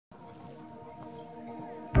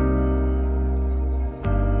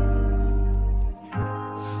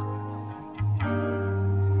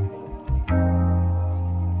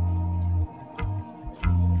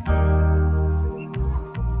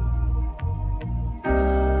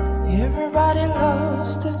Everybody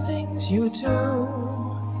loves the things you do,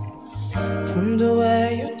 from the way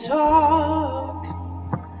you talk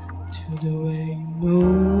to the way you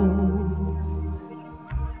move.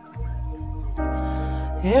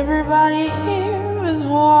 Everybody here is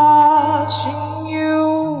watching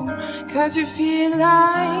you, 'cause you feel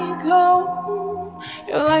like home.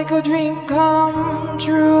 You're like a dream come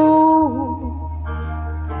true.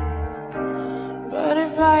 But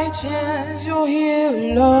if by chance you're here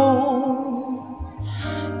alone,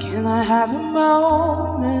 can I have a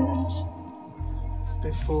moment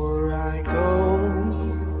before I go?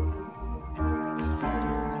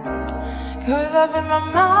 'Cause I've been by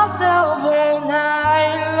myself all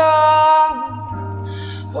night long,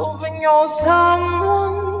 hoping you're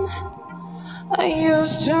someone I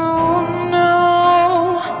used to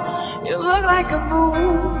know. You look like a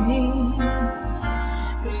movie,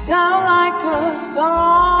 you sound like a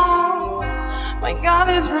song. My God,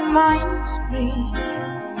 this reminds me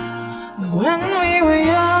of when we were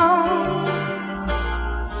young.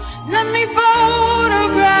 Let me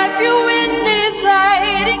photograph you in this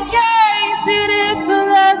light, in case it is the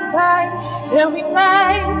last time that we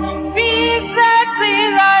might be exactly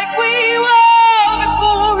like we were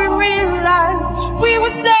before we realized we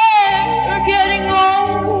were sad or getting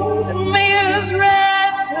old and made us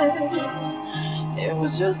restless. It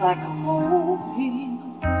was just like a movie,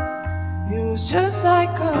 it was just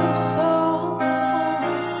like a song.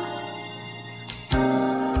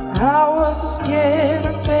 I was so scared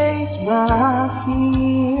to face my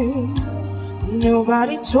fears.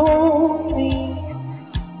 Nobody told me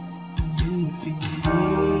you'd be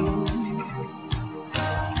here.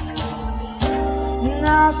 And I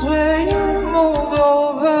swear you moved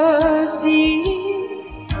overseas.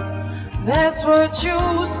 That's what you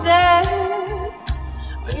said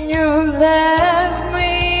when you left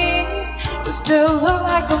me. You still look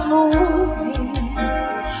like a movie,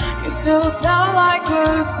 you still sound like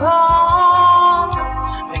a song.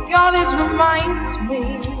 But God, this reminds me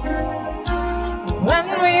of when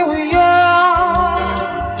we were young.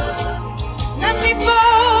 Let me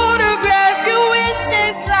photograph you in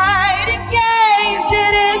this light, in case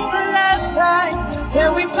it is the last time that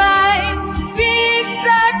we might be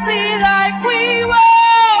exactly like we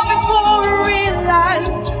were before we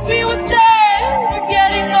realized we were sad, we're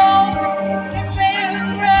getting old. It made us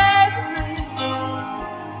restless.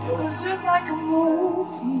 It was just like a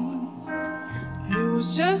movie, it was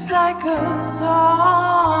just like a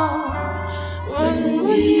song. When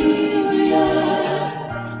we were young,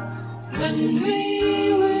 when we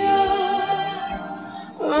were young,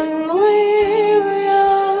 when we were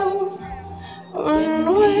young, when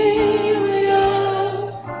we were young.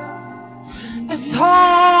 It's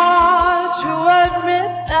hard to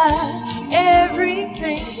admit that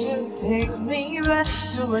everything just takes me back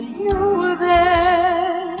to when you were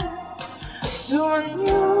there, to when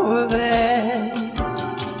you were there.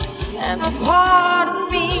 And a part of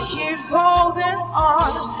me keeps holding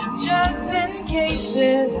on, just in case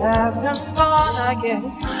it hasn't gone. I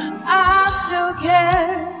guess I still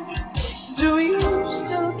care. Do you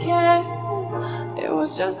still care? It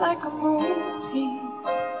was just like a movie,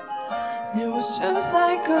 it was just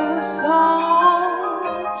like a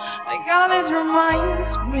song. My God, this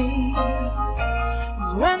reminds me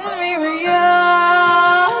of when we were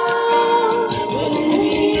young. When we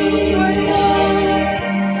were young,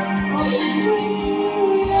 when we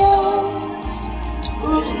were young,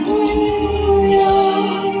 when we were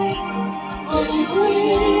young, when we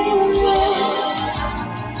were young.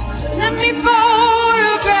 Let me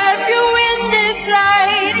photograph you in this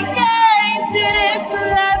light, in case it is the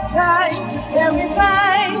last time that we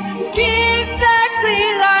might be exactly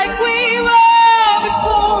like we were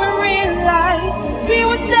before we realized we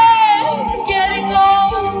were sad and getting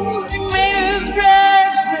old. It made us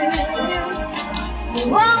restless.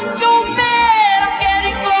 I'm so mad I'm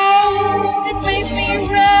getting old. It makes me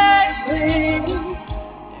restless.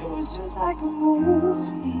 It was just like a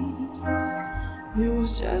movie, it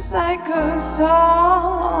was just like a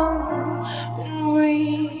song when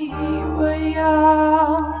we were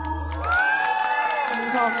young.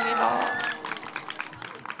 감사합니다.